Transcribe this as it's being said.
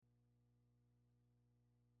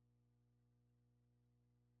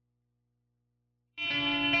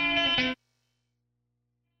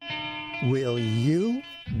Will you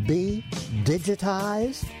be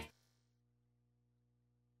digitized?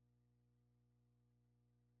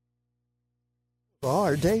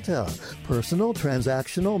 Our data, personal,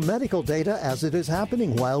 transactional, medical data as it is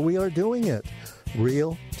happening while we are doing it.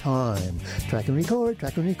 Real time. Track and record,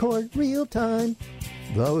 real time.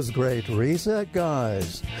 Those great reset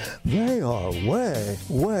guys, they are way,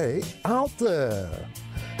 way out there.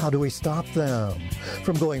 How do we stop them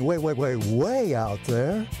from going way, way, way, way out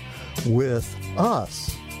there with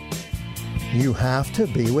us? You have to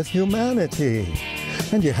be with humanity,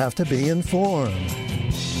 and you have to be informed.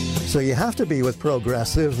 So you have to be with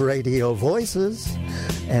Progressive Radio Voices,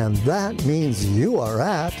 and that means you are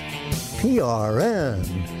at prn.live.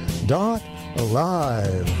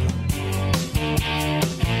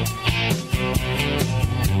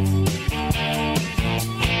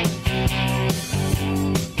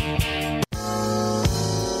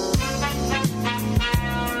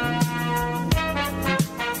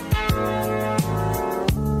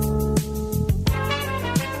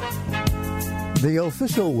 The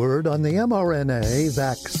official word on the mRNA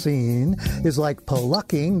vaccine is like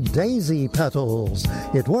plucking daisy petals.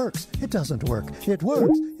 It works, it doesn't work. It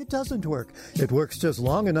works, it doesn't work. It works just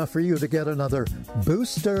long enough for you to get another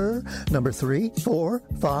booster. Number 3, 4,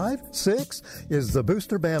 5, 6. Is the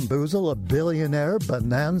booster bamboozle a billionaire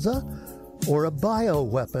bonanza or a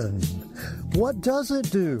bioweapon? What does it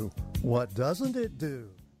do? What doesn't it do?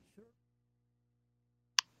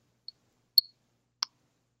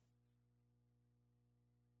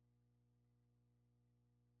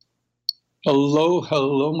 Hello,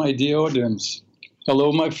 hello, my dear audience.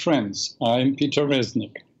 Hello, my friends. I'm Peter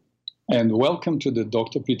Reznik, and welcome to the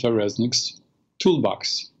Dr. Peter Reznik's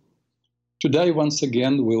Toolbox. Today, once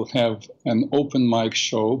again, we'll have an open mic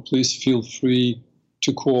show. Please feel free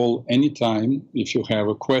to call anytime if you have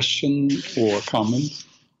a question or comment.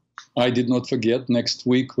 I did not forget, next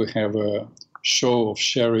week we have a show of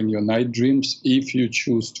sharing your night dreams if you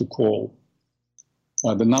choose to call.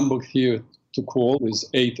 The number here to call is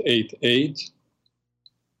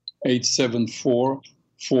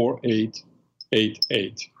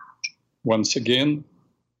 888-874-4888. Once again,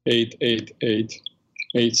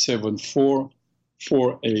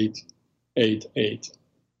 888-874-4888.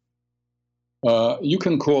 You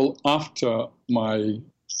can call after my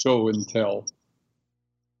show and tell.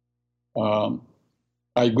 I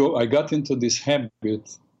got into this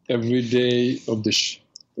habit every day of the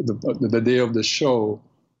day of the show.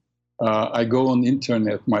 I go on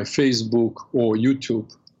internet, my Facebook or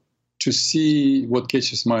YouTube, to see what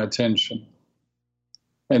catches my attention.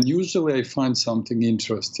 And usually I find something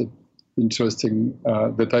interesting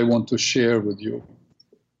that I want to share with you.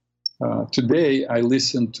 Today I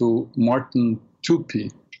listened to Martin Tupy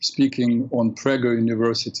speaking on Prager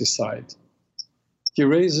University site. He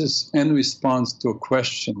raises and responds to a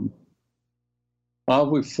question: are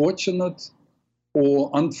we fortunate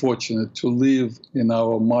or unfortunate to live in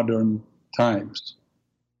our modern times?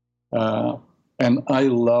 And I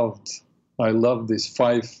loved this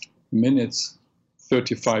 5 minutes,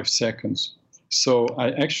 35 seconds. So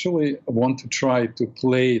I actually want to try to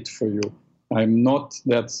play it for you. I'm not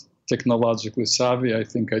that technologically savvy, I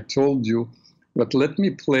think I told you, but let me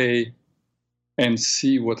play and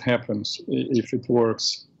see what happens. If it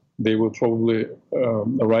works, they will probably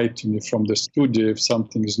write to me from the studio if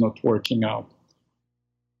something is not working out.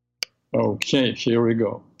 Okay, here we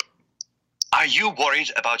go. Are you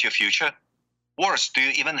worried about your future? Worse, do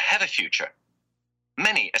you even have a future?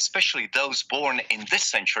 Many, especially those born in this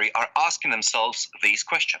century, are asking themselves these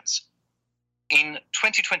questions. In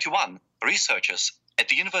 2021, researchers at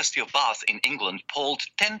the University of Bath in England polled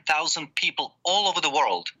 10,000 people all over the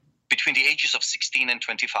world between the ages of 16 and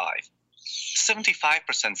 25.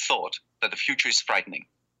 75% thought that the future is frightening.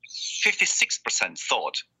 56%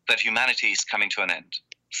 thought that humanity is coming to an end.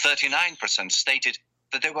 39% stated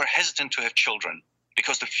that they were hesitant to have children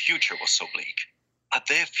because the future was so bleak. Are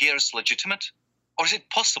their fears legitimate? Or is it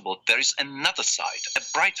possible there is another side, a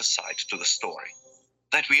brighter side to the story?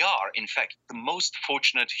 That we are, in fact, the most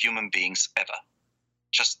fortunate human beings ever.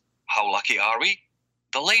 Just how lucky are we?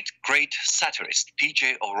 The late, great satirist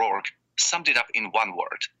P.J. O'Rourke summed it up in one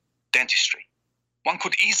word: dentistry. One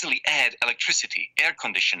could easily add electricity, air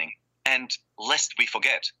conditioning, and, lest we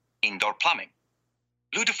forget, indoor plumbing.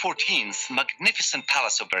 Louis XIV's magnificent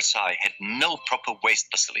Palace of Versailles had no proper waste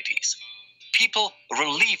facilities. People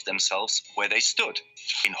relieved themselves where they stood,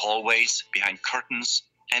 in hallways, behind curtains,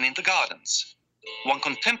 and in the gardens. One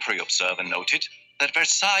contemporary observer noted that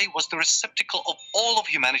Versailles was the receptacle of all of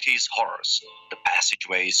humanity's horrors. The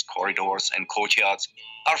passageways, corridors, and courtyards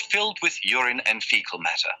are filled with urine and fecal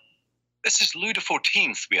matter. This is Louis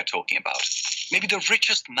XIV we are talking about, maybe the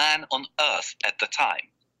richest man on earth at the time.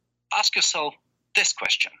 Ask yourself this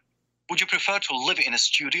question. Would you prefer to live in a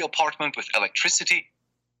studio apartment with electricity,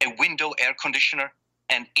 a window air conditioner,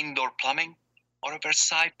 and indoor plumbing, or a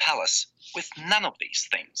Versailles palace with none of these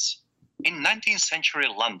things? In 19th century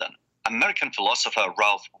London, American philosopher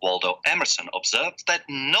Ralph Waldo Emerson observed that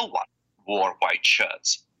no one wore white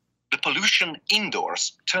shirts. The pollution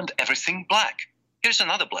indoors turned everything black. Here's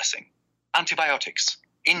another blessing. Antibiotics.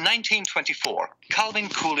 In 1924, Calvin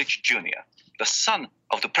Coolidge Jr., the son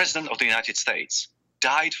of the President of the United States,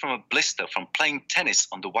 died from a blister from playing tennis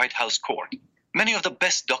on the White House court. Many of the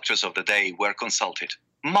best doctors of the day were consulted.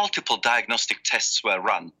 Multiple diagnostic tests were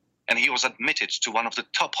run, and he was admitted to one of the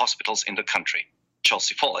top hospitals in the country.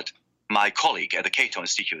 Chelsea Follett, my colleague at the Cato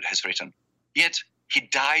Institute, has written, yet he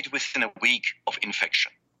died within a week of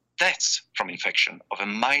infection. Deaths from infection of a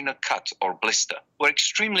minor cut or blister were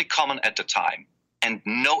extremely common at the time, and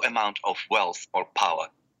no amount of wealth or power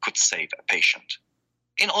could save a patient.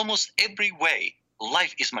 In almost every way,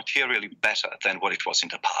 life is materially better than what it was in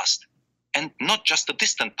the past. And not just the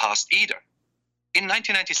distant past either. In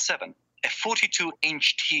 1997, a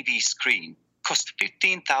 42-inch TV screen cost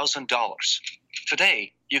 $15,000.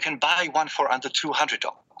 Today, you can buy one for under $200.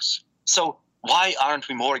 So why aren't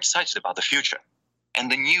we more excited about the future and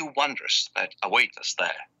the new wonders that await us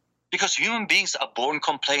there? Because human beings are born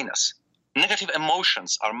complainers. Negative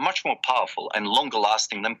emotions are much more powerful and longer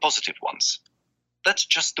lasting than positive ones. That's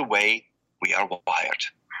just the way we are wired.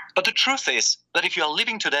 But the truth is that if you are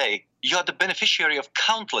living today, you are the beneficiary of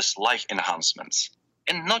countless life enhancements.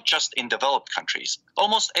 And not just in developed countries,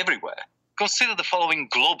 almost everywhere. Consider the following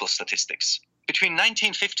global statistics. Between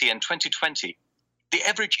 1950 and 2020, the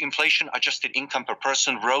average inflation-adjusted income per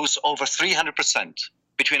person rose over 300%.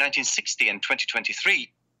 Between 1960 and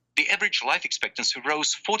 2023, the average life expectancy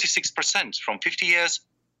rose 46% from 50 years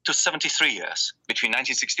to 73 years. Between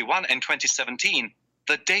 1961 and 2017,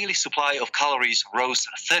 the daily supply of calories rose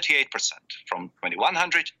 38% from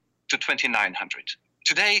 2,100 to 2,900.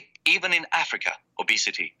 Today, even in Africa,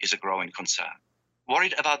 obesity is a growing concern.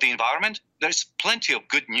 Worried about the environment? There's plenty of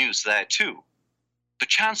good news there too. The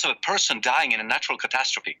chance of a person dying in a natural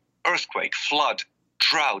catastrophe, earthquake, flood,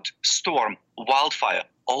 drought, storm, wildfire,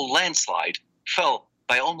 or landslide fell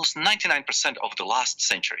by almost 99% over the last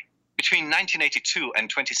century. Between 1982 and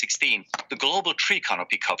 2016, the global tree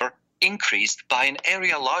canopy cover increased by an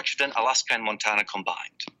area larger than Alaska and Montana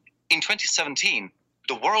combined. In 2017,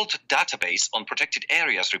 the World Database on Protected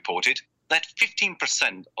Areas reported that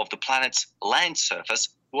 15% of the planet's land surface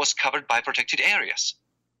was covered by protected areas.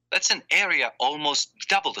 That's an area almost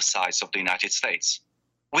double the size of the United States.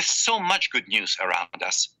 With so much good news around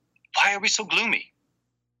us, why are we so gloomy?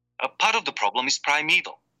 A part of the problem is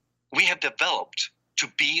primeval. We have developed to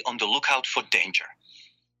be on the lookout for danger.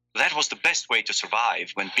 That was the best way to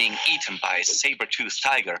survive when being eaten by a saber-toothed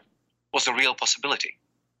tiger was a real possibility.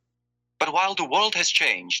 But while the world has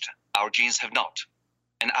changed, our genes have not.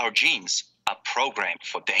 And our genes are programmed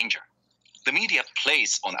for danger. The media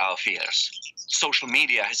plays on our fears. Social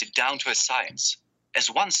media has it down to a science. As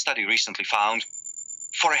one study recently found,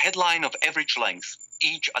 for a headline of average length,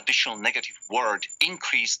 each additional negative word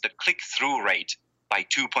increased the click-through rate by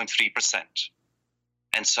 2.3%.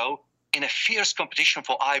 And so, in a fierce competition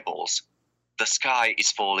for eyeballs, the sky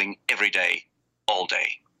is falling every day, all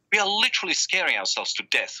day. We are literally scaring ourselves to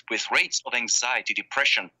death with rates of anxiety,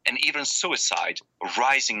 depression, and even suicide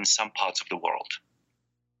rising in some parts of the world.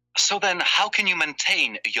 So then, how can you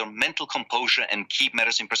maintain your mental composure and keep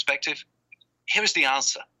matters in perspective? Here is the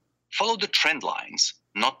answer. Follow the trend lines,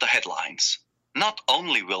 not the headlines. Not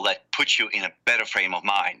only will that put you in a better frame of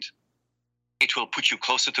mind, it will put you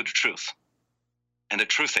closer to the truth. And the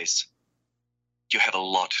truth is, you have a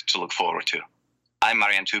lot to look forward to. I'm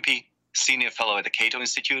Marianne Tupy, Senior Fellow at the Cato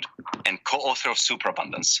Institute and co-author of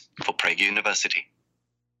Superabundance for Prague University.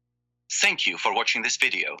 Thank you for watching this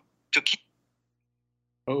video.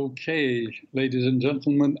 Okay, ladies and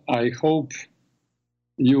gentlemen, I hope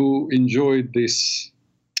you enjoyed this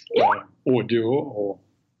audio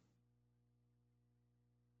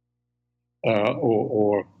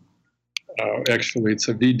or actually it's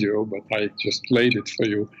a video, but I just played it for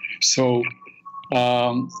you. So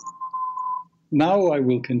now I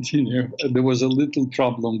will continue. There was a little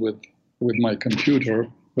problem with my computer,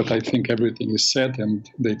 but I think everything is set, and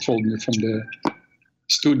they told me from the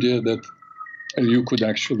studio that you could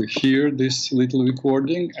actually hear this little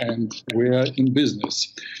recording, and we're in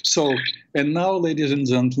business. So, and now, ladies and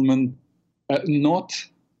gentlemen, not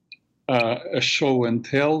a show and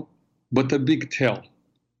tell, but a big tell.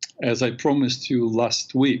 As I promised you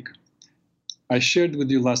last week, I shared with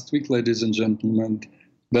you last week, ladies and gentlemen,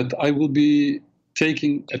 that I will be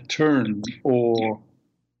taking a turn, or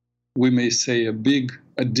we may say a big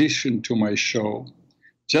addition to my show,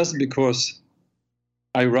 just because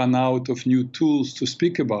I ran out of new tools to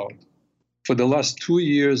speak about. For the last 2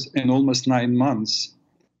 years and almost 9 months,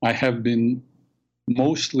 I have been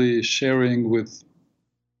mostly sharing with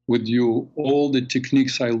you all the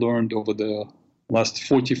techniques I learned over the last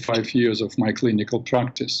 45 years of my clinical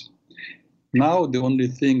practice. Now, the only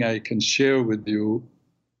thing I can share with you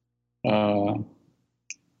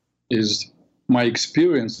is my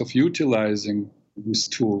experience of utilizing these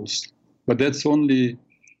tools. But that's only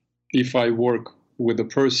if I work with a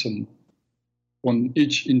person on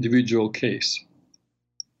each individual case.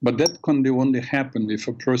 But that can only happen if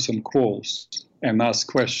a person calls and asks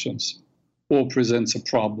questions or presents a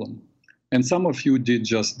problem. And some of you did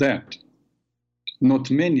just that.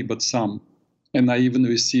 Not many, but some. And I even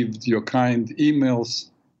received your kind emails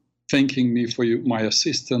thanking me for my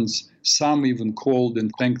assistance. Some even called and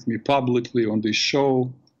thanked me publicly on this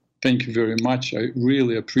show. Thank you very much. I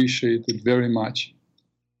really appreciate it very much.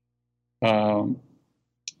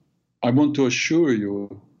 I want to assure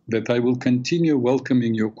you that I will continue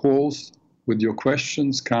welcoming your calls with your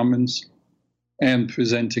questions, comments, and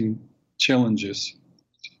presenting challenges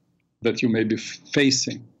that you may be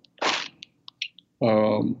facing.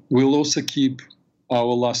 We'll also keep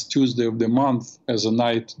our last Tuesday of the month as a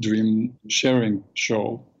night dream sharing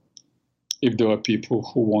show, if there are people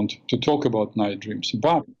who want to talk about night dreams.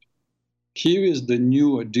 But here is the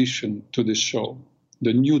new addition to the show,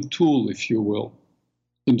 the new tool, if you will.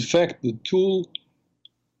 In fact, the tool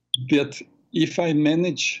that if I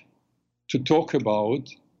manage to talk about,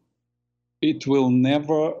 it will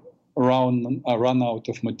never run out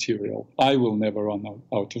of material. I will never run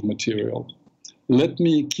out of material. Let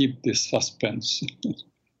me keep this suspense.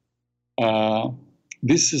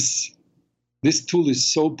 This tool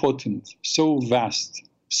is so potent, so vast,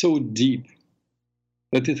 so deep,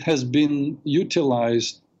 that it has been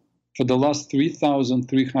utilized for the last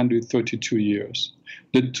 3,332 years.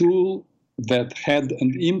 The tool that had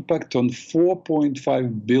an impact on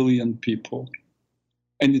 4.5 billion people.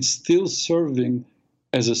 And it's still serving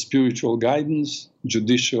as a spiritual guidance,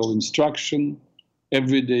 judicial instruction,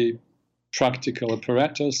 everyday practical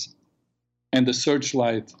apparatus, and a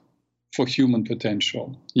searchlight for human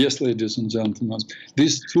potential. Yes, ladies and gentlemen,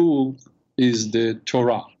 this tool is the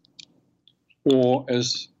Torah, or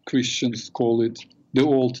as Christians call it, the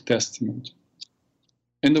Old Testament.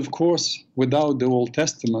 And of course, without the Old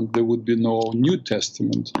Testament, there would be no New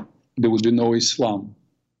Testament, there would be no Islam.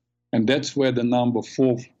 And that's where the number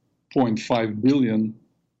 4.5 billion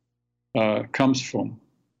comes from.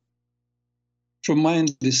 From my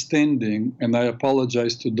understanding, and I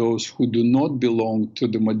apologize to those who do not belong to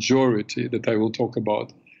the majority that I will talk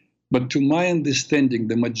about, but to my understanding,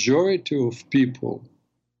 the majority of people,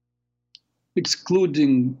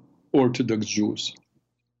 excluding Orthodox Jews,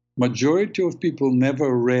 majority of people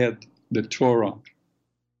never read the Torah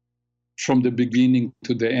from the beginning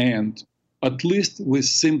to the end, at least with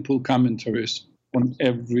simple commentaries on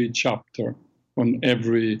every chapter, on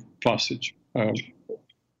every passage,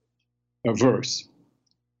 a verse.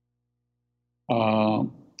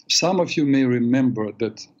 Some of you may remember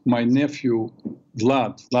that my nephew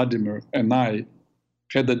Vladimir, and I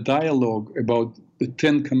had a dialogue about the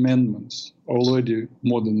 10 Commandments already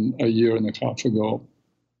more than a year and a half ago,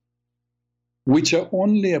 which are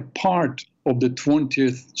only a part of the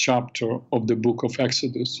 20th chapter of the book of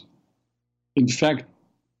Exodus. In fact,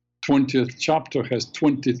 20th chapter has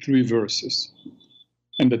 23 verses,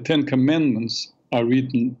 and the 10 Commandments are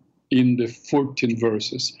written in the 14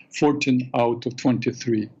 verses, 14 out of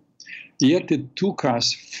 23. Yet it took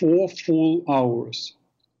us 4 full hours,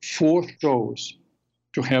 4 shows,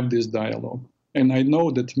 to have this dialogue. And I know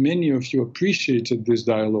that many of you appreciated this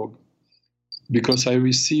dialogue because I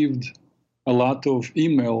received a lot of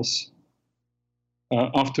emails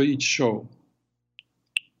after each show.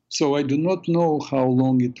 So I do not know how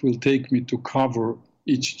long it will take me to cover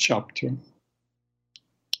each chapter.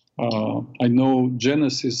 I know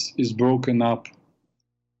Genesis is broken up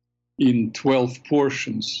in 12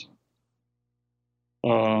 portions.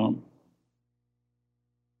 Let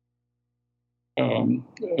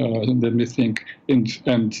me think.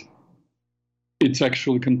 And it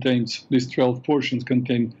actually contains, these 12 portions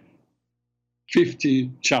contain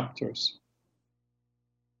 50 chapters.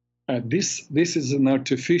 This is an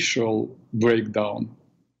artificial breakdown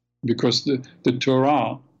because the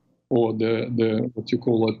Torah, or the what you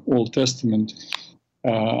call it, Old Testament,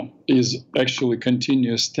 is actually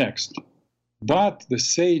continuous text. But the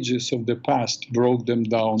sages of the past broke them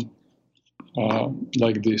down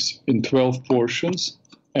like this, in 12 portions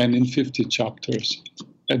and in 50 chapters.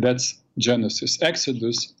 And that's Genesis.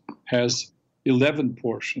 Exodus has 11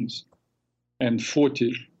 portions and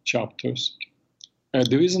 40 chapters.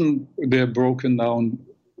 The reason they're broken down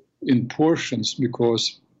in portions,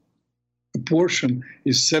 because a portion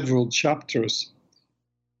is several chapters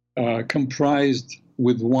comprised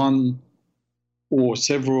with one or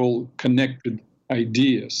several connected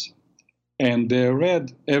ideas, and they're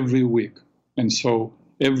read every week. And so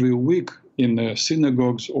every week in the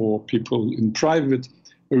synagogues or people in private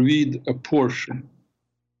read a portion.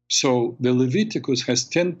 So the Leviticus has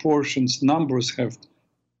 10 portions, Numbers have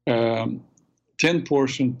 10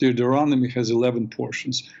 portions, Deuteronomy has 11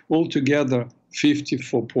 portions. Altogether,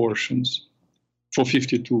 54 portions for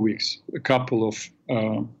 52 weeks. A couple of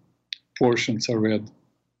portions are read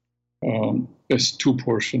as 2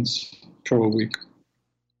 portions per week.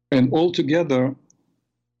 And altogether,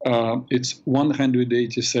 it's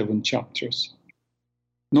 187 chapters.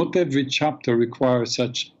 Not every chapter requires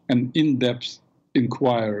such an in-depth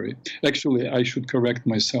inquiry. Actually, I should correct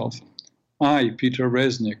myself. I, Peter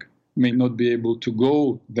Reznik, may not be able to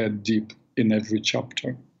go that deep in every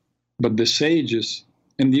chapter, but the sages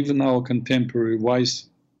and even our contemporary wise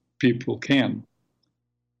people can.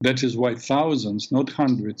 That is why thousands, not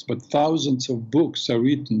hundreds, but thousands of books are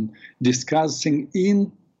written discussing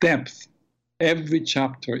in depth every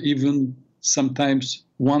chapter, even sometimes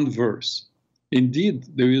one verse. Indeed,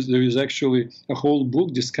 there is actually a whole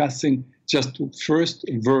book discussing just the first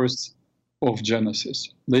verse of Genesis.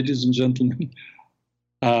 Ladies and gentlemen,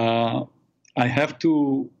 I have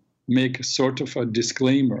to make a sort of a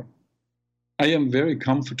disclaimer. I am very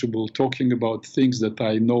comfortable talking about things that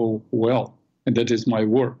I know well, and that is my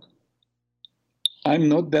work. I'm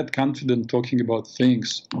not that confident talking about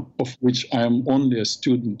things of which I am only a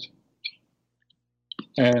student.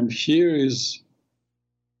 And here is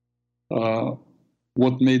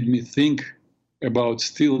what made me think about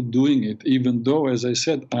still doing it, even though, as I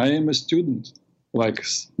said, I am a student, like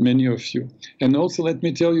many of you. And also, let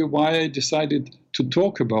me tell you why I decided to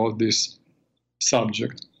talk about this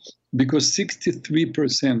subject. Because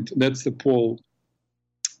 63%, that's the poll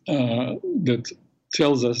that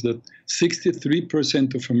tells us that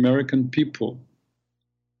 63% of American people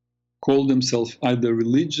call themselves either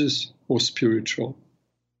religious or spiritual.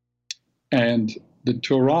 And the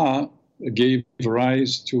Torah gave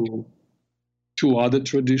rise to 2 other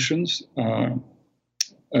traditions,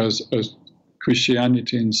 as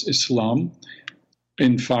Christianity and Islam.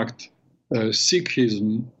 In fact,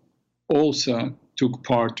 Sikhism also took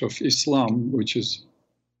part of Islam, which is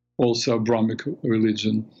also a Brahmic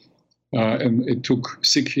religion. And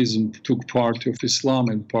Sikhism took part of Islam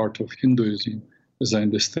and part of Hinduism, as I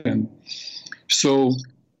understand. So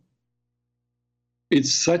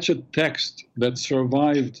it's such a text that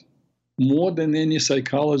survived more than any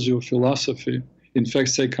psychology or philosophy. In fact,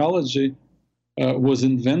 psychology was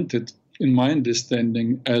invented, in my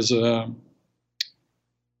understanding, as a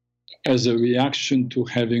reaction to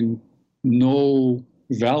having no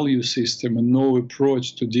value system and no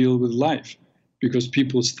approach to deal with life, because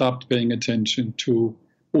people stopped paying attention to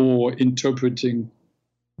or interpreting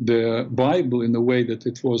the Bible in a way that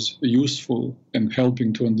it was useful and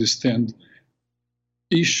helping to understand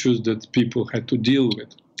issues that people had to deal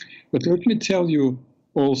with. But let me tell you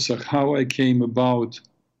also how I came about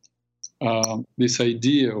this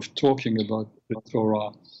idea of talking about the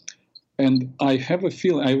Torah. And I have a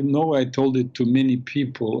feeling, I know I told it to many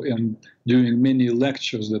people and during many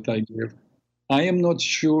lectures that I gave. I am not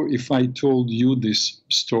sure if I told you this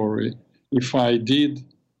story. If I did,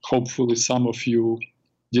 hopefully some of you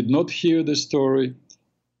did not hear the story.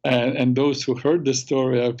 And those who heard the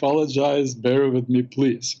story, I apologize, bear with me,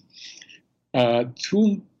 please.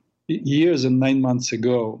 2 years and 9 months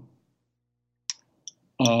ago,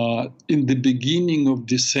 in the beginning of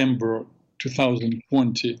December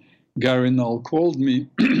 2020, Gary Null called me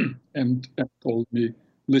and told me,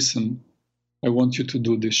 listen, I want you to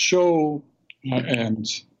do this show. And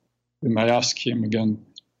I asked him again,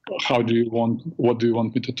 what do you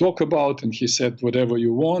want me to talk about? And he said, whatever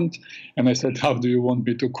you want. And I said, how do you want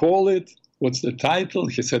me to call it? What's the title?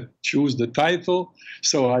 He said, choose the title.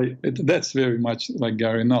 So that's very much like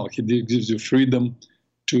Gary Null. He gives you freedom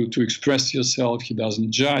to express yourself. He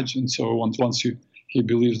doesn't judge. And so once he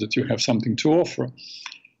believes that you have something to offer.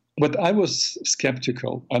 But I was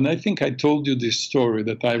skeptical. And I think I told you this story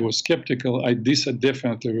that I was skeptical. I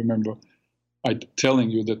definitely remember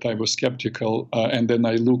telling you that I was skeptical, and then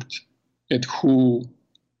I looked at who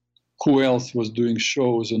else was doing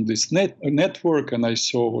shows on this network, and I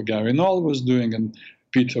saw what Gary Null was doing, and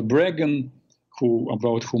Peter Bregan,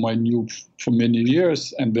 about whom I knew for many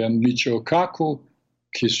years, and then Michio Kaku,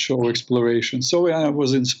 his show Exploration. So I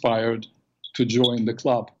was inspired to join the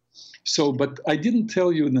club. So, but I didn't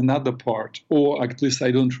tell you in another part, or at least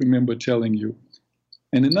I don't remember telling you.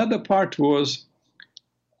 And another part was,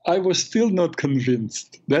 I was still not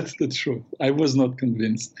convinced. That's the truth. I was not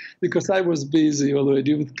convinced because I was busy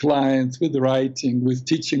already with clients, with writing, with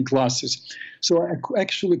teaching classes. So I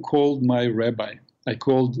actually called my rabbi. I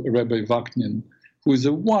called Rabbi Vaknin, who is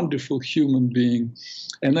a wonderful human being.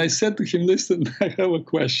 And I said to him, listen, I have a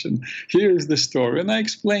question. Here is the story. And I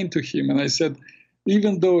explained to him, and I said,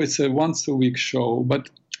 even though it's a once-a-week show, but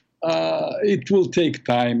it will take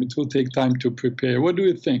time. It will take time to prepare. What do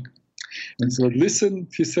you think? And so, listen,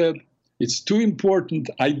 he said, it's too important.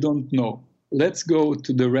 I don't know. Let's go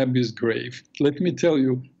to the rabbi's grave. Let me tell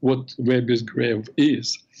you what rabbi's grave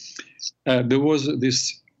is. There was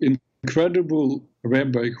this incredible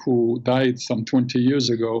rabbi who died some 20 years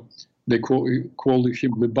ago. They called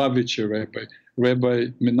him Lubavitcher Rabbi, Rabbi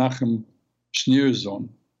Menachem Schneerson.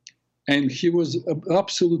 And he was an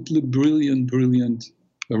absolutely brilliant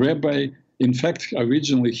rabbi. In fact,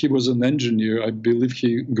 originally he was an engineer. I believe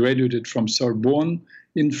he graduated from Sorbonne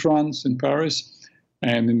in France, in Paris,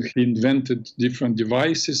 and he invented different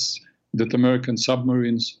devices that American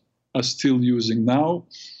submarines are still using now.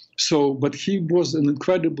 So, but he was an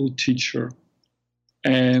incredible teacher,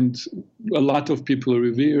 and a lot of people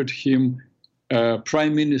revered him.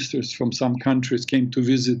 Prime ministers from some countries came to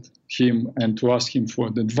visit him and to ask him for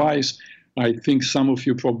advice. I think some of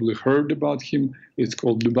you probably heard about him. He's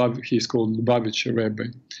called Lubavitcher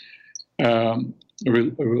Rebbe,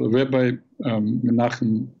 Rabbi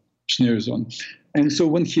Menachem Schneerson. And so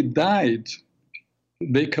when he died,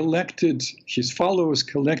 his followers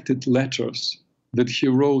collected letters that he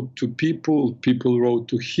wrote to people wrote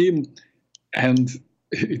to him, and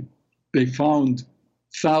they found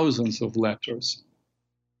thousands of letters.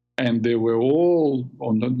 And they were all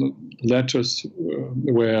on the letters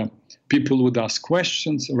where people would ask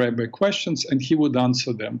questions, rabbi questions, and he would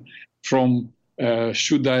answer them. From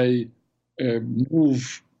should I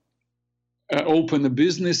open a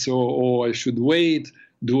business, or I should wait?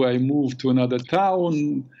 Do I move to another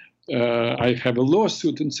town? I have a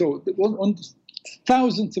lawsuit, and so on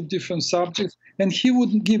thousands of different subjects. And he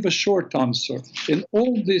wouldn't give a short answer. And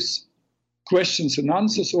all these questions and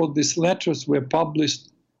answers, all these letters were published,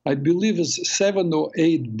 I believe, as 7 or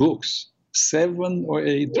 8 books, 7 or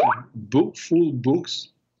 8 full books.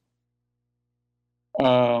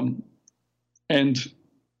 And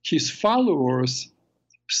his followers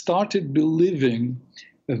started believing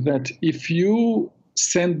that if you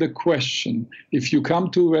send the question, if you come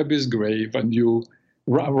to Rebbe's grave and you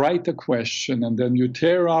write a question and then you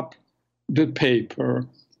tear up the paper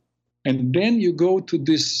and then you go to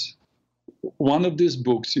this one of these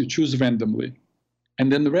books, you choose randomly,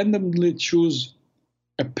 and then randomly choose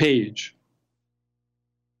a page,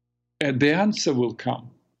 the answer will come.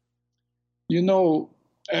 You know,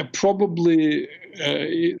 probably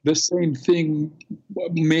the same thing,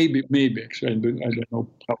 maybe actually, I don't know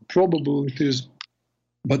how probable it is,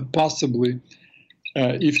 but possibly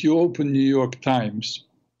if you open New York Times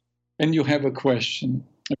and you have a question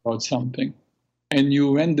about something and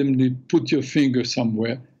you randomly put your finger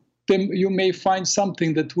somewhere, then you may find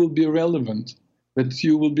something that will be relevant, that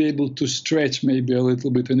you will be able to stretch maybe a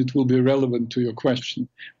little bit and it will be relevant to your question.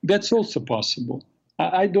 That's also possible.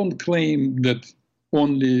 I don't claim that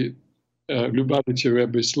only Lubavitcher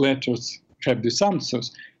Rebbe's letters have these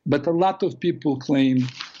answers, but a lot of people claim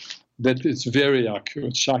that it's very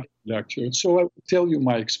accurate, shockingly accurate. So I will tell you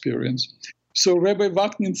my experience. So Rabbi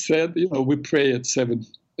Vaknin said, you know, we pray at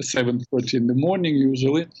 7:30 in the morning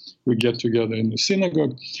usually. We get together in the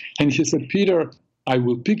synagogue. And he said, Peter, I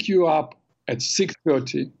will pick you up at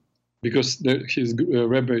 6:30 because his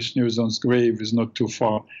Rabbi Schneerson's grave is not too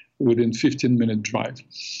far, within 15-minute drive.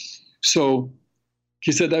 So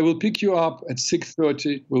he said, I will pick you up at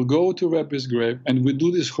 6:30. We'll go to Rabbi's grave and we'll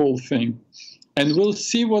do this whole thing. And we'll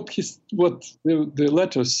see what the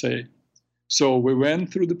letters say. So we went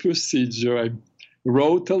through the procedure. I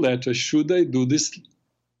wrote a letter. Should I do this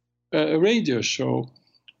radio show?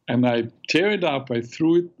 And I tear it up. I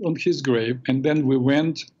threw it on his grave. And then we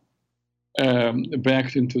went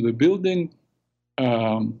back into the building.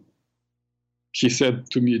 He said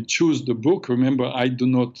to me, choose the book. Remember, I do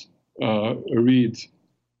not read,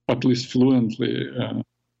 at least fluently.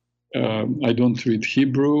 I don't read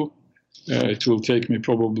Hebrew. It will take me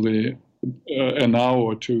probably an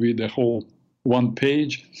hour to read the whole one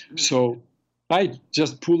page. So I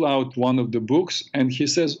just pull out one of the books and he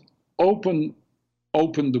says, open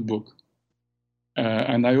the book.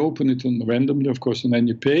 And I opened it randomly, of course, on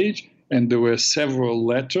any page, and there were several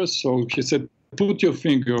letters. So he said, put your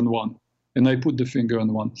finger on one. And I put the finger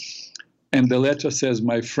on one. And the letter says,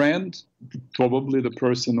 my friend, probably the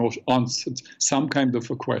person who answered some kind of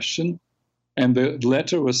a question. And the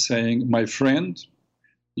letter was saying, my friend,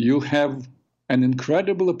 you have an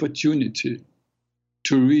incredible opportunity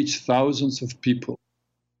to reach thousands of people.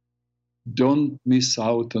 Don't miss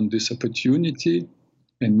out on this opportunity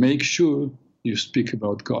and make sure you speak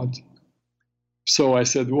about God. So I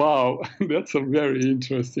said, wow, that's a very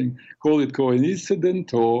interesting, call it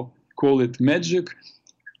coincidence or call it magic.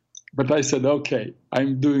 But I said, okay,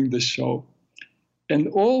 I'm doing the show. And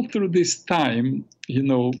all through this time,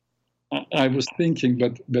 I was thinking,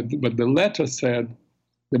 but the letter said,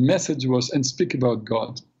 the message was, and speak about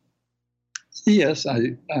God. Yes,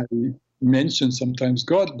 I mention sometimes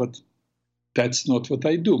God, but that's not what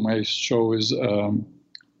I do. My show is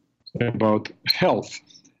about health.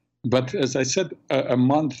 But as I said, a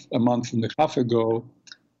month and a half ago,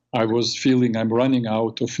 I was feeling I'm running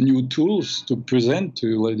out of new tools to present to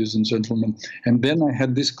you, ladies and gentlemen. And then I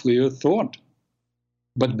had this clear thought.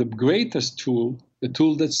 But the greatest tool, the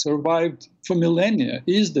tool that survived for millennia,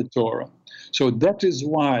 is the Torah. So that is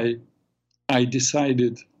why I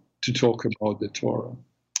decided to talk about the Torah.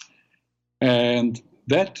 And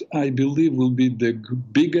that, I believe, will be the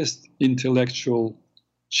biggest intellectual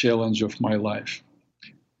challenge of my life.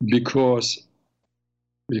 Because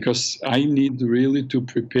I need really to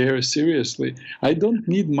prepare seriously. I don't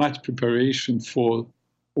need much preparation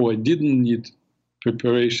or I didn't need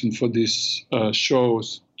preparation for these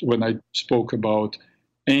shows when I spoke about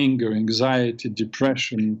anger, anxiety,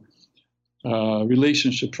 depression,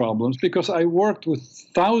 relationship problems, because I worked with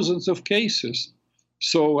thousands of cases.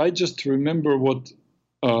 So I just remember what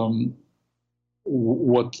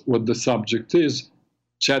the subject is,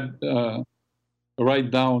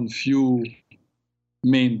 write down few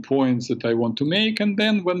main points that I want to make, and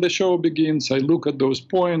then when the show begins, I look at those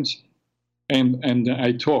points and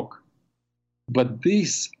I talk. But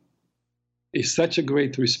this is such a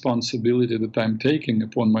great responsibility that I'm taking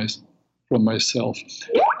upon myself.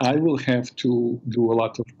 I will have to do a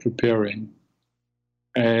lot of preparing,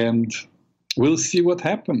 and we'll see what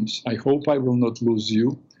happens. I hope I will not lose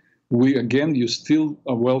you. You still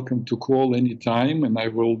are welcome to call anytime, and I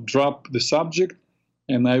will drop the subject,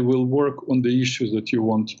 and I will work on the issues that you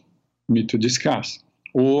want me to discuss.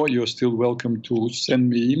 Or you're still welcome to send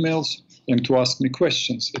me emails and to ask me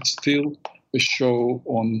questions. It's still a show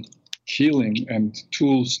on healing and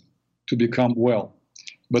tools to become well.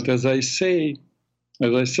 But as I said,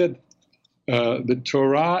 the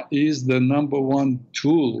Torah is the number one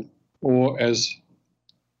tool, or as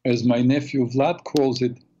my nephew Vlad calls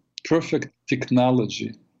it, perfect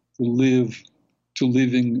technology to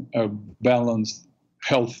living a balanced,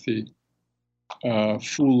 healthy,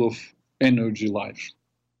 full of energy life.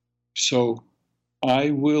 So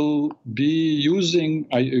I will be using,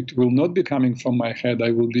 it will not be coming from my head,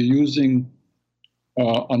 I will be using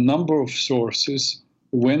a number of sources.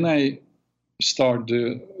 When I start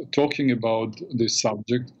talking about this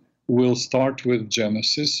subject, we'll start with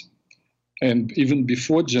Genesis. And even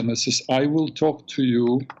before Genesis, I will talk to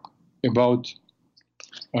you about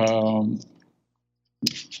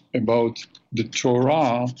the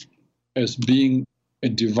Torah as being a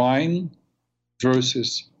divine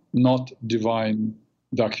versus not divine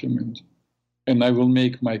document. And I will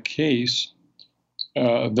make my case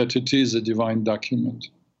that it is a divine document.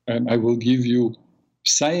 And I will give you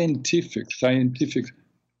scientific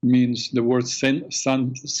means the word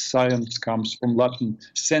science comes from Latin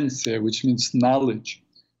sensere, which means knowledge.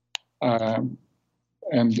 I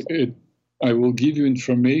will give you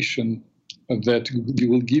information that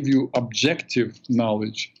will give you objective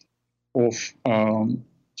knowledge of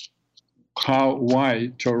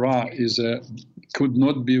why Torah could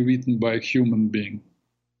not be written by a human being.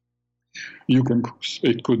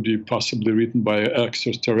 It could be possibly written by an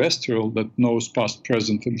extraterrestrial that knows past,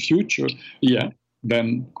 present, and future. Yeah,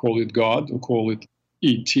 then call it God or call it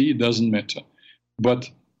ET, doesn't matter. But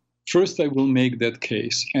first I will make that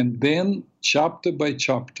case, and then chapter by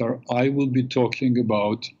chapter I will be talking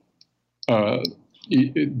about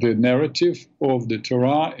the narrative of the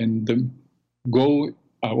Torah and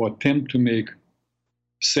attempt to make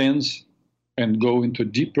sense and go into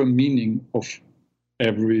deeper meaning of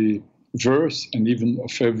every verse and even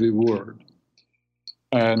of every word.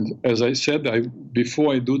 And as I said,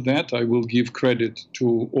 before I do that, I will give credit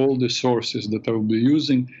to all the sources that I will be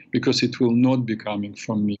using, because it will not be coming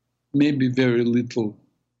from me. Maybe very little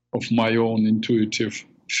of my own intuitive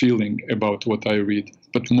feeling about what I read,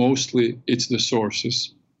 but mostly it's the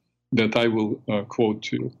sources. that I will quote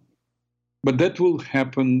to you. But that will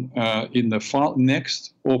happen in the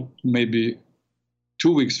next, or maybe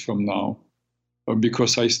 2 weeks from now,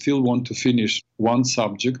 because I still want to finish one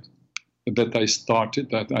subject that I started,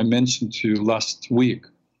 that I mentioned to you last week,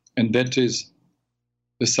 and that is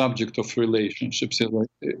the subject of relationships.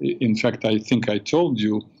 In fact, I think I told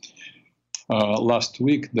you last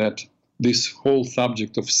week that this whole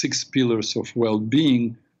subject of 6 pillars of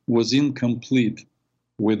well-being was incomplete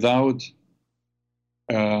without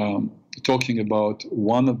talking about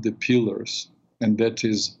one of the pillars, and that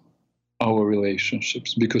is our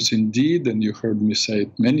relationships. Because indeed, and you heard me say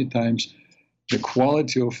it many times, the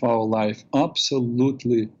quality of our life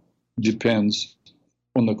absolutely depends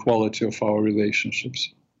on the quality of our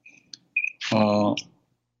relationships. A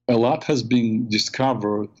lot has been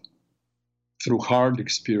discovered through hard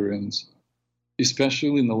experience,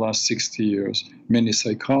 especially in the last 60 years. Many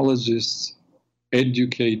psychologists,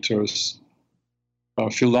 educators,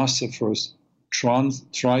 philosophers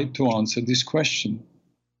tried to answer this question.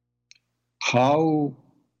 How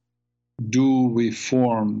do we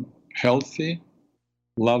form healthy,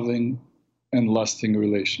 loving, and lasting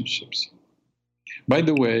relationships? By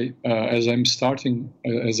the way, as I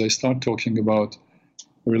start talking about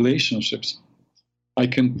relationships, I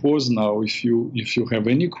can pause now. If you have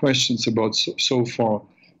any questions about so far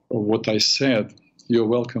what I said, you're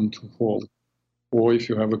welcome to hold. Or if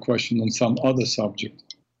you have a question on some other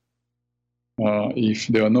subject, if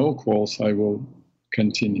there are no calls, I will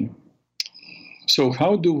continue. So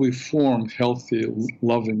how do we form healthy,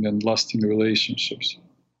 loving, and lasting relationships?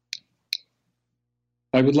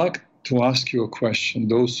 I would like to ask you a question,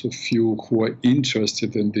 those of you who are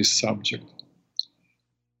interested in this subject.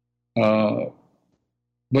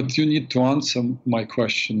 But you need to answer my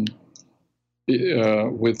question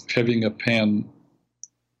with having a pen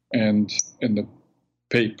and a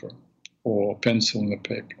paper, or pencil and a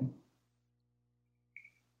paper.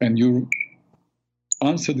 And you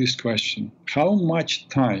answer this question: how much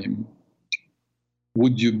time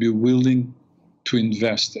would you be willing to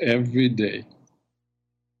invest every day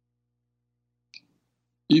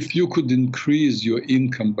if you could increase your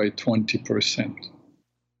income by 20%?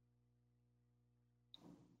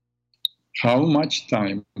 How much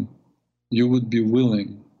time you would be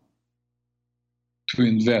willing to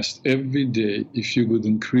invest every day if you would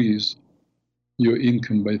increase your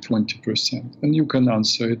income by 20%? And you can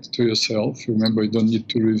answer it to yourself. Remember, you don't need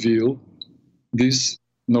to reveal this.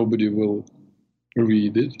 Nobody will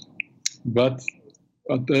read it. But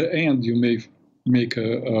at the end, you may make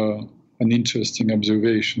an interesting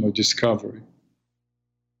observation or discovery.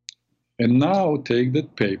 And now take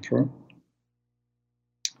that paper,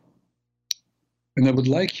 and I would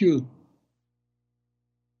like you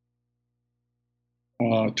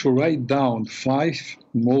to write down 5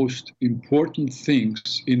 most important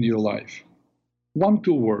things in your life. 1,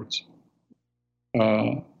 2 words,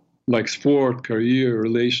 like sport, career,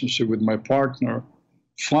 relationship with my partner.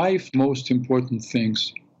 5 most important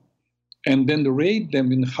things. And then rate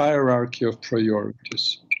them in hierarchy of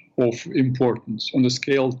priorities, of importance, on a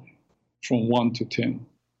scale from 1 to 10.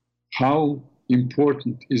 How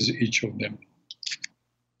important is each of them?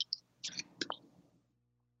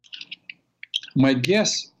 My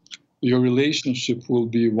guess, your relationship will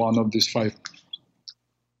be one of these 5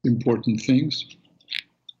 important things.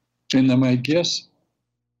 And my guess,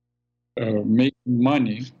 making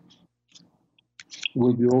money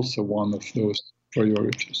will be also one of those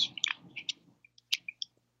priorities.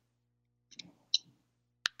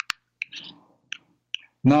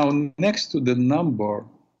 Now, next to the number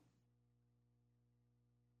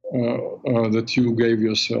that you gave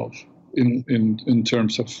yourself in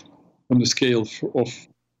terms of, on the scale of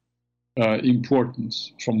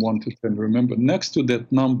importance from 1 to 10, remember, next to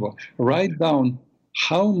that number, write down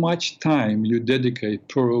how much time you dedicate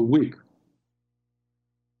per week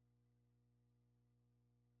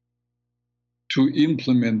to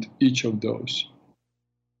implement each of those,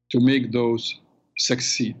 to make those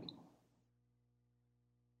succeed.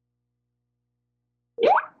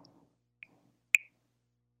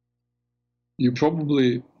 You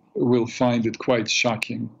probably will find it quite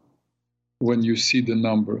shocking when you see the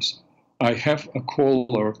numbers. I have a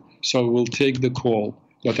caller, so I will take the call.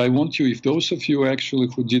 But I want you, if those of you actually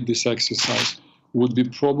who did this exercise would be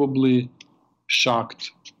probably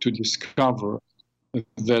shocked to discover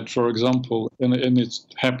that, for example, and it's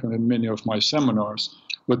happened in many of my seminars,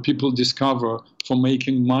 but people discover for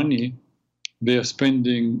making money, they're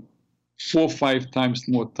spending 4 or 5 times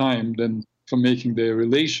more time than for making their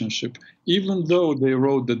relationship, even though they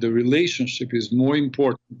wrote that the relationship is more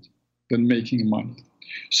important than making money.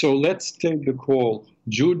 So let's take the call.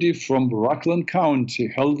 Judy from Rockland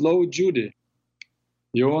County. Hello, Judy.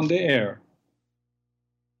 You're on the air.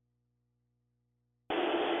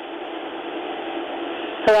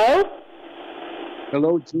 Hello?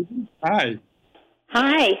 Hello, Judy. Hi.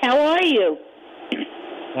 Hi, how are you?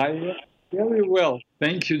 I am very well.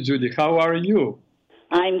 Thank you, Judy. How are you?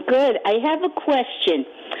 I'm good. I have a question.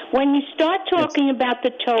 When you start talking about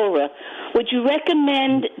the Torah, would you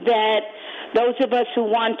recommend that those of us who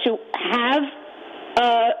want to have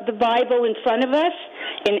the Bible in front of us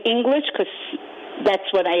in English, because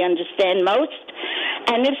that's what I understand most?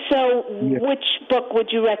 And if so, which book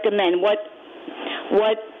would you recommend? What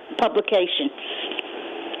publication?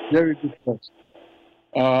 Very good question.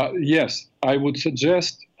 Yes, I would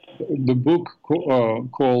suggest the book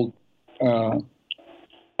called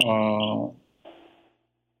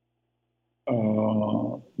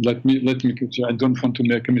let me. I don't want to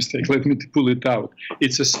make a mistake. Let me pull it out.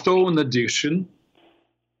 It's a stone edition.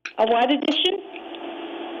 A what edition?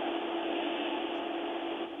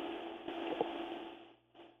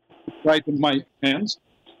 Right in my hands.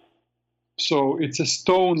 So it's a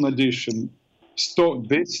stone edition. This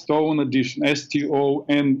stone edition.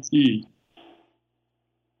 Stone.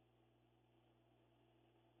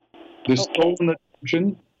 The stone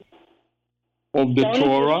edition of the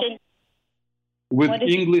Torah Edition. with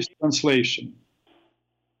English translation.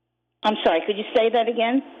 I'm sorry, could you say that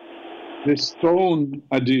again? The stone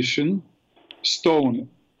edition, stone,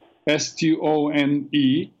 Stone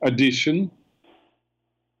edition,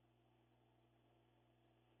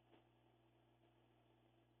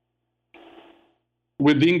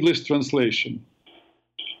 with English translation.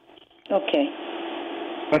 Okay.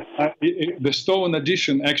 But the Stone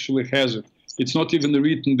edition actually has it. It's not even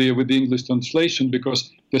written there with the English translation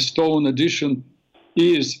because the Stone edition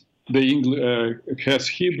is has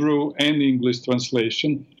Hebrew and English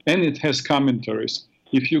translation, and it has commentaries.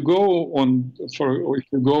 If you go on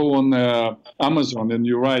Amazon and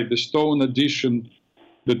you write the Stone edition,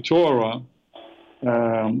 the Torah,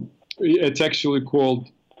 it's actually called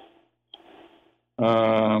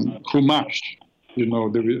Chumash. You know,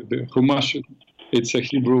 the Chumash. It's a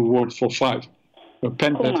Hebrew word for five.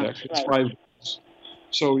 Pentateuch. It's five.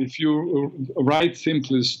 So if you write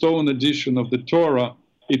simply Stone edition of the Torah,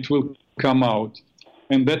 it will come out,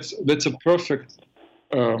 and that's a perfect.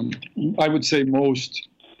 I would say most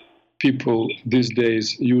people these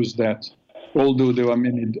days use that, although there are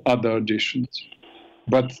many other editions.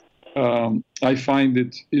 But I find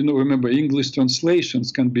it. Remember, English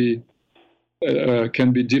translations can be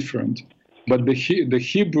different, but the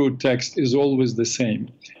Hebrew text is always the same.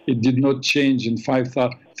 It did not change in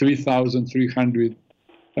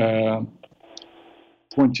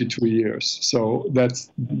 3,322 years. So that's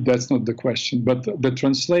not the question. But the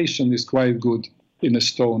translation is quite good in a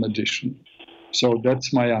Stone edition. So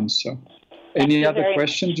that's my answer. Any other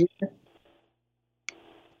question, Julia?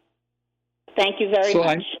 Thank you very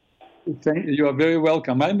much. You are very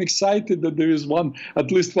welcome. I'm excited that there is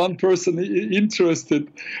at least one person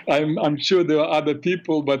interested. I'm sure there are other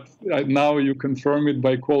people, but now you confirm it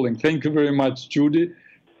by calling. Thank you very much, Judy,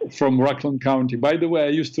 from Rockland County. By the way, I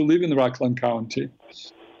used to live in Rockland County,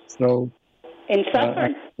 so in Suffolk.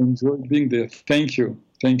 I enjoy being there. Thank you.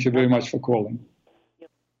 Thank you very much for calling.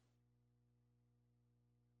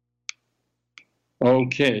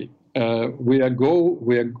 Okay. We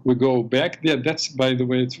go back there. That's, by the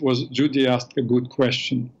way, Judy asked a good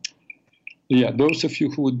question. Yeah, those of you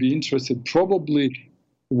who would be interested probably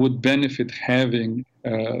would benefit having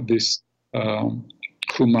this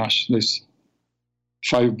Chumash, this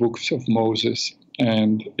 5 books of Moses,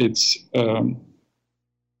 and it's a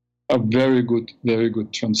very good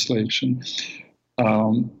translation.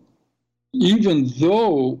 Even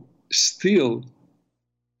though still,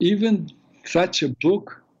 even such a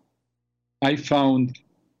book, I found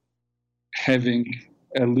having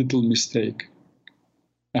a little mistake.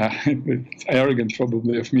 It's arrogant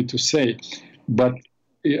probably of me to say, but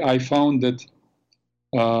I found that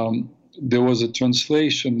there was a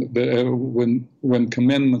translation when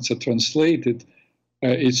commandments are translated,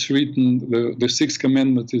 it's written, the 6th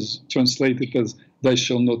commandment is translated as "Thou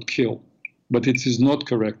shalt not kill," but it is not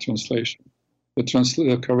correct translation.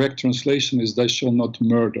 The correct translation is "Thou shalt not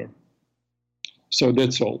murder." So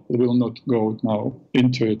that's all. We will not go now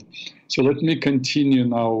into it. So let me continue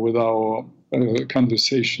now with our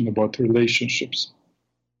conversation about relationships.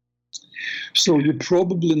 So you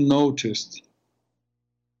probably noticed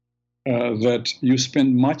that you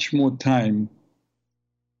spend much more time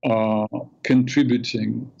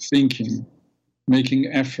contributing, thinking, making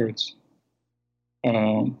efforts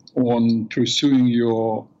on pursuing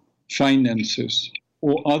your finances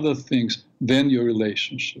or other things then your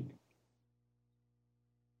relationship.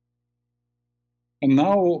 And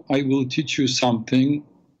now I will teach you something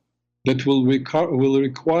that will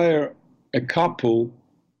require a couple,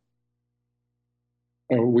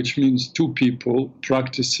 which means two people,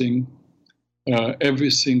 practicing every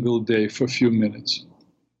single day for a few minutes.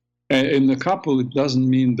 In a couple, it doesn't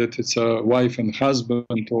mean that it's a wife and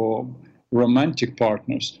husband or romantic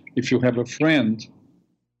partners. If you have a friend,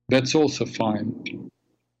 that's also fine.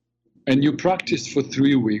 And you practice for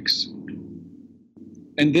 3 weeks.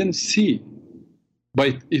 And then see,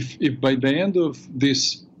 if by the end of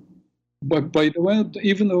this, but by the end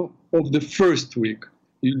even of the first week,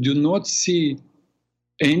 you do not see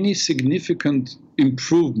any significant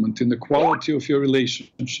improvement in the quality of your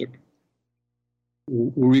relationship,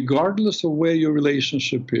 regardless of where your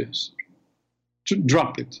relationship is, to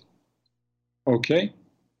drop it. Okay?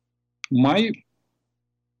 My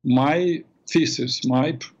thesis,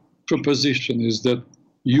 my proposition is that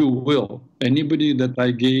you will, anybody that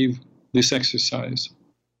I gave this exercise,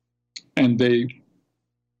 and they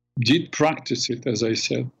did practice it, as I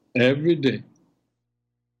said, every day,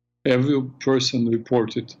 every person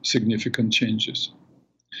reported significant changes.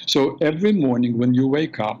 So every morning when you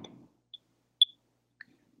wake up,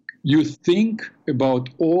 you think about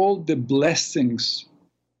all the blessings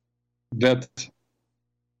that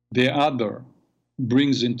the other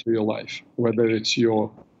brings into your life, whether it's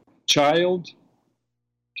your child,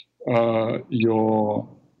 your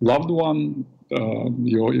loved one,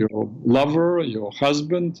 your lover, your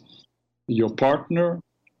husband, your partner.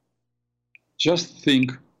 Just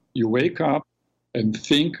think, you wake up and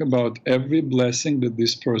think about every blessing that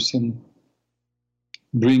this person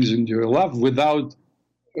brings into your life without,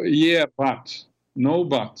 yeah, but, no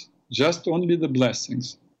but, just only the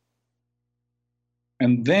blessings.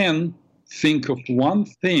 And then think of one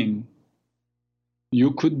thing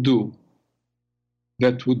you could do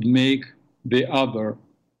that would make the other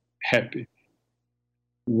happy.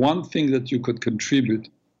 One thing that you could contribute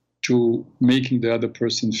to making the other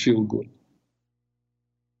person feel good.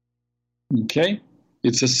 Okay?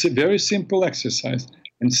 It's a very simple exercise,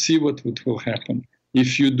 and see what will happen.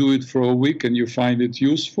 If you do it for a week and you find it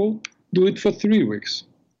useful, do it for 3 weeks.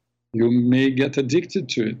 You may get addicted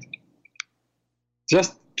to it.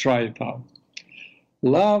 Just try it out.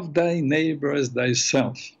 Love thy neighbor as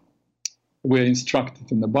thyself. We're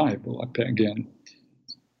instructed in the Bible, again.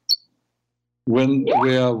 When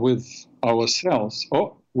we are with ourselves,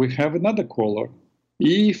 we have another caller.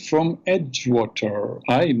 E from Edgewater.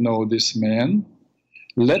 I know this man.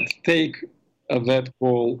 Let's take that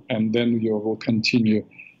call and then we will continue.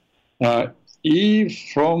 E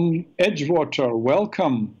from Edgewater,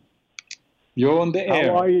 welcome. You're on the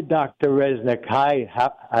air. How are you, Dr. Reznik? Hi,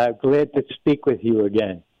 glad to speak with you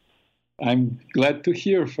again. I'm glad to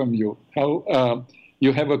hear from you. How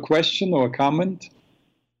you have a question or a comment?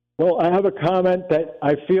 Well, I have a comment that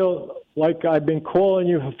I feel like I've been calling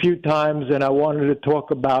you a few times and I wanted to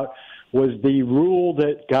talk about was the rule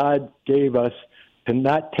that God gave us to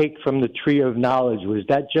not take from the tree of knowledge. Was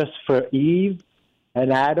that just for Eve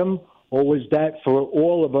and Adam, or was that for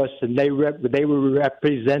all of us, and they were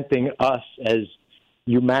representing us as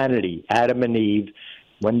humanity, Adam and Eve,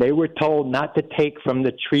 when they were told not to take from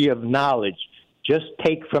the tree of knowledge, just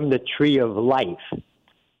take from the tree of life?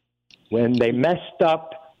 When they messed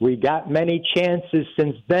up, we got many chances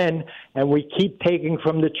since then, and we keep taking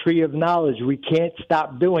from the tree of knowledge. We can't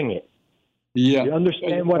stop doing it. Yeah. You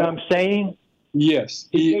understand what I'm saying? Yes.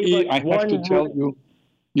 I have to tell you,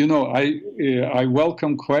 I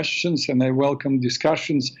welcome questions and I welcome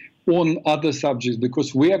discussions on other subjects,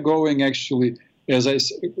 because we are going actually,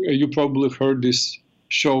 as you probably heard this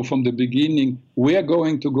show from the beginning, we are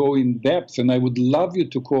going to go in depth, and I would love you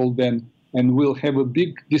to call then and we'll have a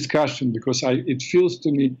big discussion, because it feels to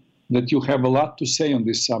me that you have a lot to say on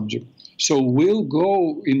this subject. So we'll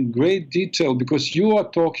go in great detail, because you are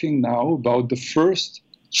talking now about the first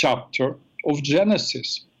chapter of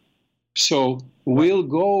Genesis. So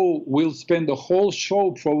we'll spend the whole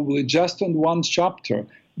show probably just on one chapter.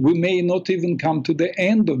 We may not even come to the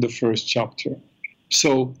end of the first chapter.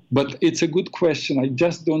 So, but it's a good question. I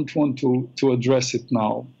just don't want to address it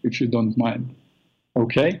now, if you don't mind.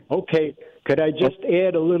 Okay? Okay. Could I just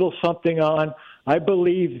add a little something on? I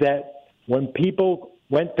believe that when people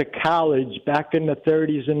went to college back in the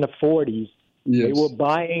 30s and the 40s, yes, they were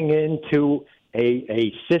buying into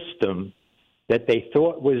a system that they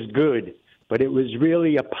thought was good, but it was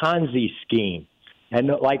really a Ponzi scheme. And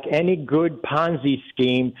like any good Ponzi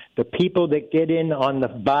scheme, the people that get in on the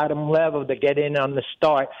bottom level, that get in on the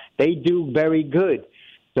start, they do very good.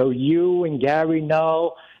 So you and Gary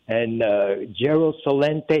Null and Gerald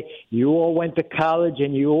Solente, you all went to college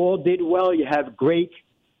and you all did well. You have great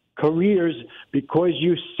careers because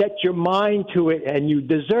you set your mind to it, and you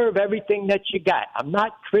deserve everything that you got. I'm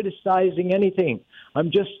not criticizing anything. I'm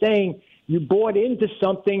just saying you bought into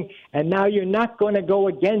something, and now you're not going to go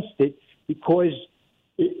against it because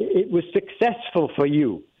it was successful for you.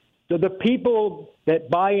 So the people that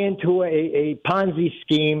buy into a Ponzi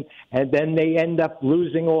scheme and then they end up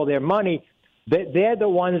losing all their money, they're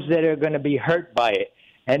the ones that are going to be hurt by it.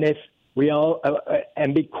 And if we all,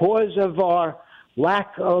 and because of our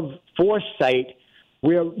lack of foresight,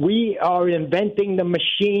 we are inventing the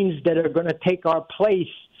machines that are going to take our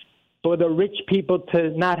place for the rich people to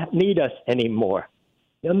not need us anymore.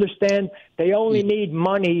 You understand? They only need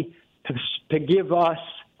money to give us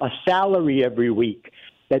a salary every week.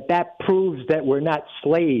 That proves that we're not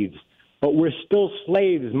slaves, but we're still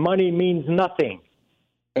slaves. Money means nothing.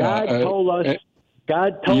 God told us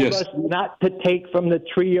yes. not to take from the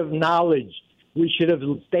tree of knowledge. We should have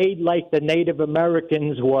stayed like the Native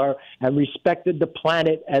Americans were and respected the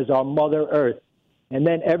planet as our Mother Earth. And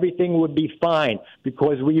then everything would be fine,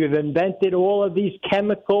 because we have invented all of these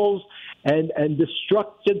chemicals and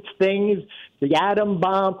destructive things, the atom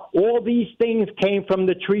bomb. All these things came from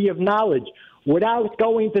the tree of knowledge. Without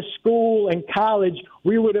going to school and college,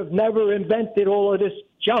 we would have never invented all of this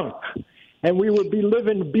junk. And we would be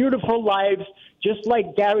living beautiful lives just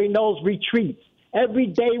like Gary Knowles retreats. Every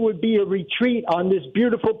day would be a retreat on this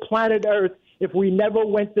beautiful planet Earth if we never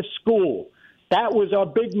went to school. That was our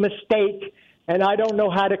big mistake, and I don't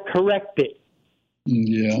know how to correct it.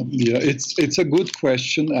 Yeah, it's a good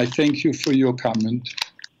question. I thank you for your comment,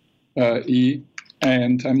 E.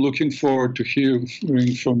 And I'm looking forward to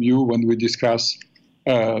hearing from you when we discuss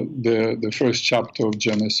the first chapter of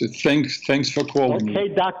Genesis. Thanks for calling me.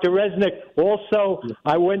 Okay, Dr. Reznik. Also,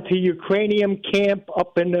 I went to Ukrainian camp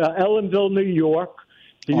up in Ellenville, New York.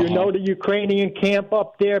 Do you know the Ukrainian camp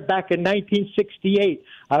up there back in 1968?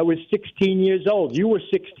 I was 16 years old. You were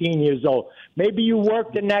 16 years old. Maybe you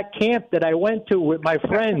worked in that camp that I went to with my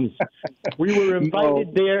friends. We were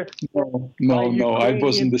invited there. No. I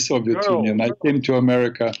was in the Soviet Union. I came to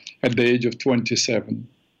America at the age of 27.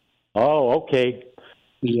 Oh, okay.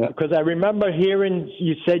 Yeah. Because I remember hearing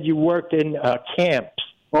you said you worked in camps.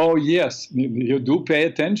 Oh, yes. You do pay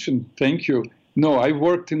attention. Thank you. No, I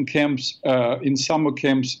worked in camps, in summer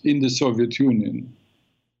camps in the Soviet Union,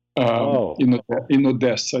 in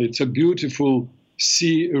Odessa. It's a beautiful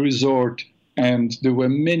sea resort, and there were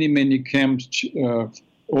many camps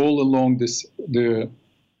all along the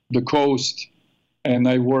coast. And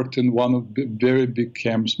I worked in one of the very big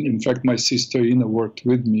camps. In fact, my sister Ina worked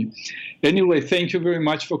with me. Anyway, thank you very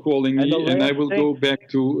much for calling me, and I will go back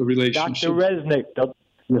to relationships. Dr. Reznik,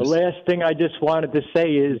 the last thing I just wanted to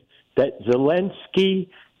say is that Zelensky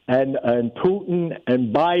and Putin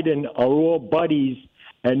and Biden are all buddies,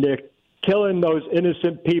 and they're killing those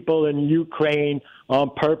innocent people in Ukraine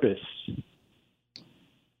on purpose.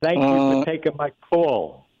 Thank you for taking my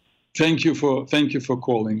call. Thank you for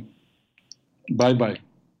calling. Bye-bye.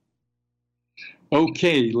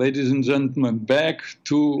 Okay, ladies and gentlemen, back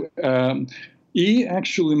to he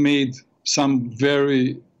actually made some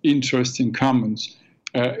very interesting comments.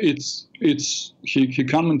 He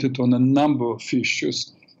commented on a number of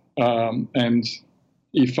issues, and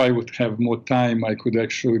if I would have more time, I could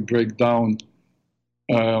actually break down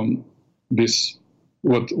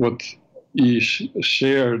what he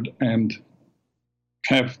shared and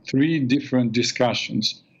have three different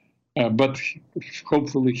discussions. But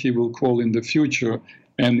hopefully he will call in the future,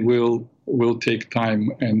 and we'll take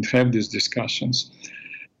time and have these discussions.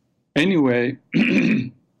 Anyway.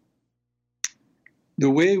 The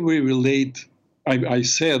way we relate, I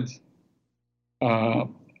said,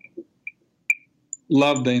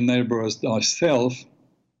 love thy neighbor as thyself,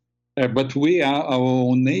 but we are our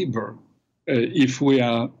own neighbor if we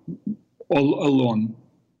are all alone.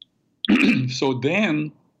 So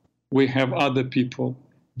then we have other people.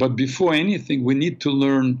 But before anything, we need to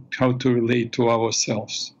learn how to relate to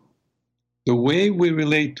ourselves. The way we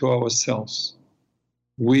relate to ourselves,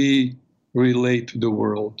 we relate to the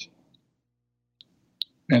world.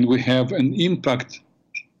 And we have an impact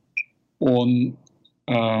on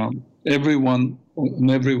everyone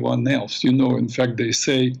else. You know, in fact, they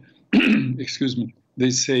say, they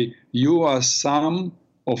say, you are sum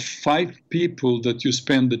of 5 people that you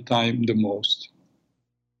spend the time the most.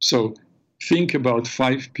 So think about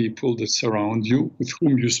 5 people that surround you, with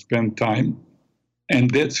whom you spend time, and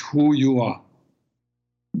that's who you are.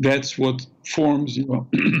 That's what forms your,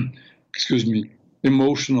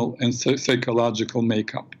 emotional and psychological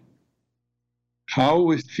makeup. How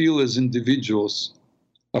we feel as individuals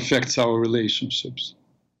affects our relationships.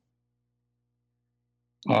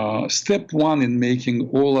 Step one in making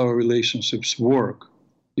all our relationships work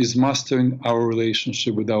is mastering our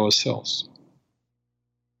relationship with ourselves.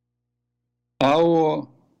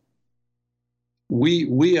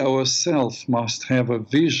 We ourselves must have a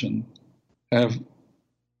vision, have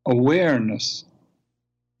awareness,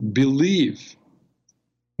 believe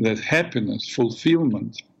that happiness,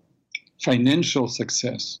 fulfillment, financial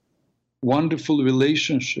success, wonderful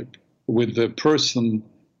relationship with the person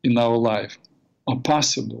in our life are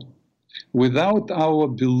possible. Without our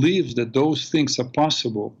belief that those things are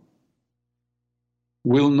possible,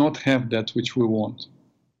 we'll not have that which we want.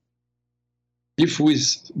 If we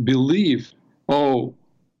believe,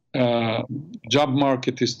 job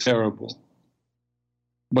market is terrible,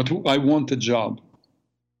 but I want a job,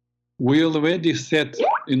 we already set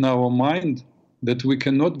in our mind that we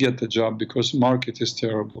cannot get a job because market is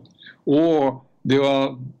terrible, or there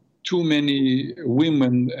are too many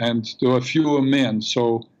women and there are fewer men,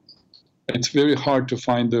 so it's very hard to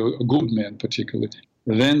find a good man particularly.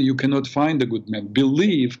 Then you cannot find a good man.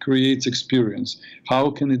 Belief creates experience. How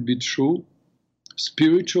can it be true?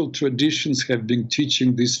 Spiritual traditions have been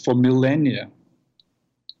teaching this for millennia.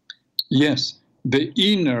 Yes, the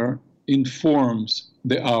inner informs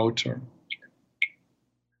the outer.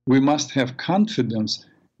 We must have confidence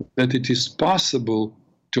that it is possible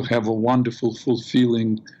to have a wonderful,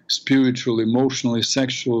 fulfilling, spiritual, emotionally,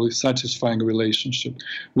 sexually satisfying relationship.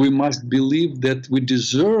 We must believe that we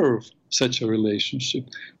deserve such a relationship.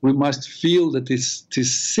 We must feel that it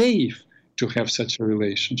is safe to have such a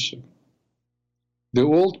relationship. The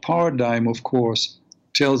old paradigm, of course,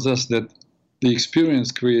 tells us that the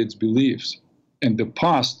experience creates beliefs and the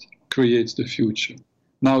past creates the future.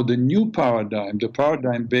 Now, the new paradigm, the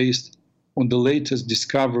paradigm based on the latest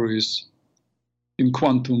discoveries in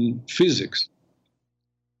quantum physics,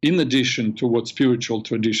 in addition to what spiritual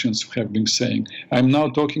traditions have been saying, I'm now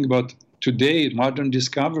talking about today, modern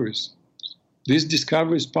discoveries. These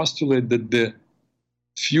discoveries postulate that the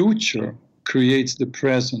future creates the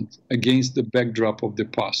present against the backdrop of the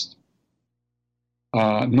past.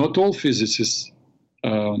 Not all physicists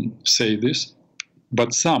say this,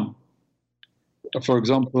 but some. For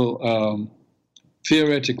example,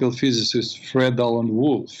 theoretical physicist Fred Alan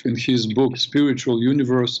Wolf, in his book Spiritual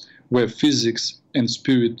Universe, Where Physics and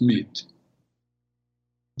Spirit Meet,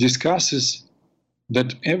 discusses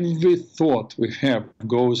that every thought we have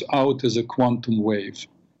goes out as a quantum wave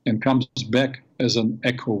and comes back as an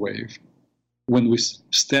echo wave when we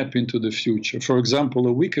step into the future. For example,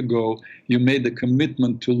 a week ago, you made a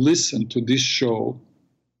commitment to listen to this show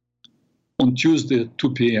on Tuesday at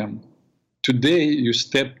 2 p.m. Today, you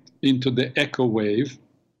stepped into the echo wave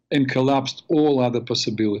and collapsed all other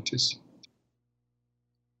possibilities.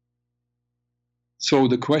 So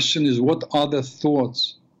the question is, what other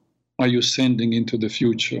thoughts are you sending into the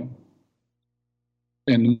future?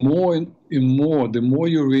 And more and more, the more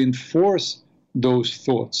you reinforce those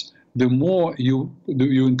thoughts, the more you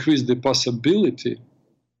increase the possibility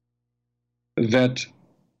that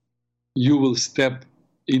you will step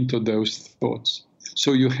into those thoughts.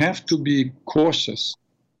 So you have to be cautious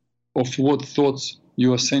of what thoughts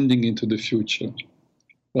you are sending into the future.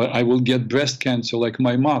 I will get breast cancer like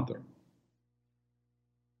my mother.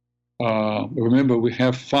 Remember, we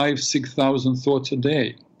have 5,000-6,000 thoughts a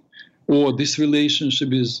day. Or this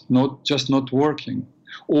relationship is not working.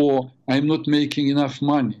 Or I'm not making enough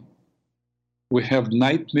money. We have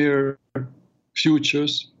nightmare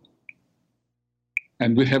futures,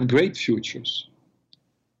 and we have great futures.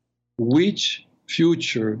 Which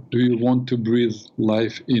future do you want to breathe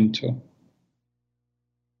life into?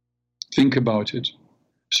 Think about it.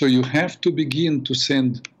 So you have to begin to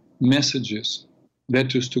send messages,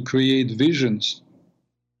 that is to create visions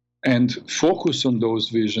and focus on those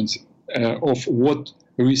visions of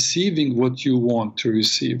receiving what you want to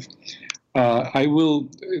receive. I will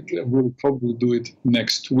probably do it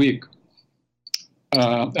next week.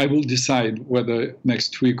 I will decide whether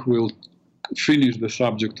next week we'll finish the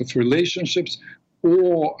subject of relationships,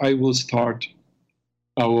 or I will start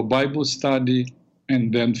our Bible study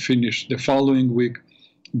and then finish the following week.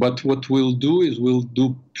 But what we'll do is we'll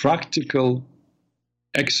do practical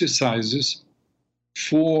exercises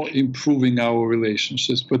for improving our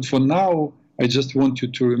relationships. But for now, I just want you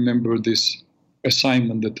to remember this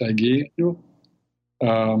assignment that I gave you.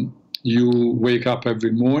 You wake up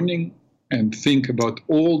every morning and think about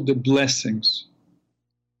all the blessings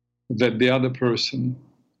that the other person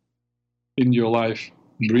in your life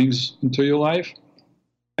brings into your life.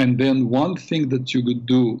 And then one thing that you could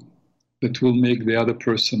do that will make the other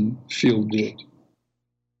person feel good.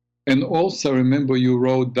 And also remember, you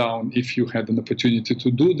wrote down, if you had an opportunity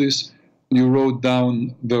to do this, you wrote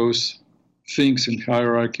down those things in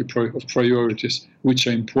hierarchy of priorities which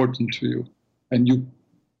are important to you. And you,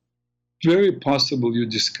 very possible you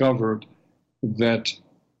discovered that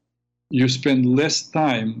you spend less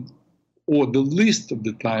time or the least of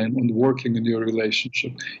the time on working in your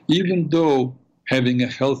relationship, even though having a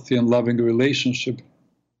healthy and loving relationship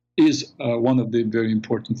is one of the very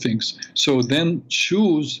important things. So then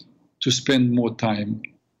choose to spend more time.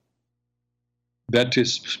 That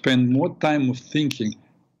is, spend more time of thinking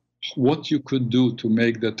what you could do to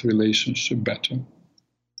make that relationship better.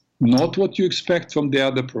 Not what you expect from the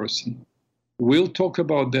other person. We'll talk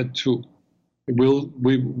about that too.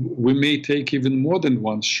 We may take even more than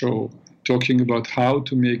one show talking about how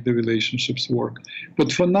to make the relationships work.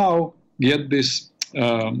 But for now, get this,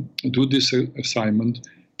 do this assignment.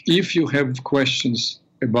 If you have questions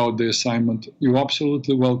about the assignment, you're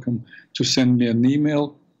absolutely welcome to send me an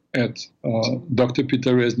email at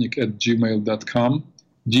drpeterreznik@gmail.com,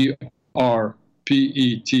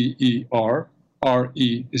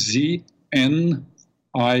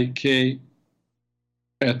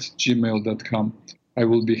 drpeterreznik@gmail.com. I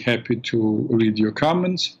will be happy to read your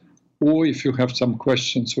comments, or if you have some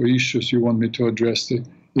questions or issues you want me to address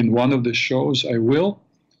in one of the shows, I will.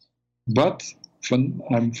 But for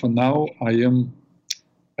now, I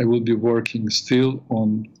will be working still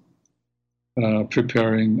on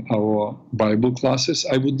preparing our Bible classes.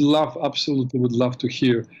 I would absolutely would love to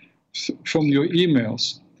hear from your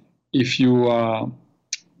emails if you are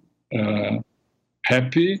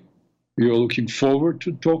happy, you're looking forward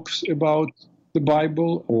to talks about the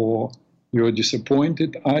Bible, or you're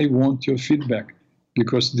disappointed. I want your feedback,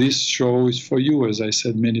 because this show is for you, as I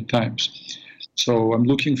said many times. So I'm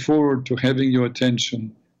looking forward to having your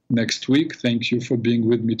attention next week. Thank you for being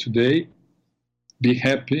with me today. Be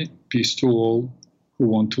happy. Peace to all who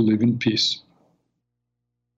want to live in peace.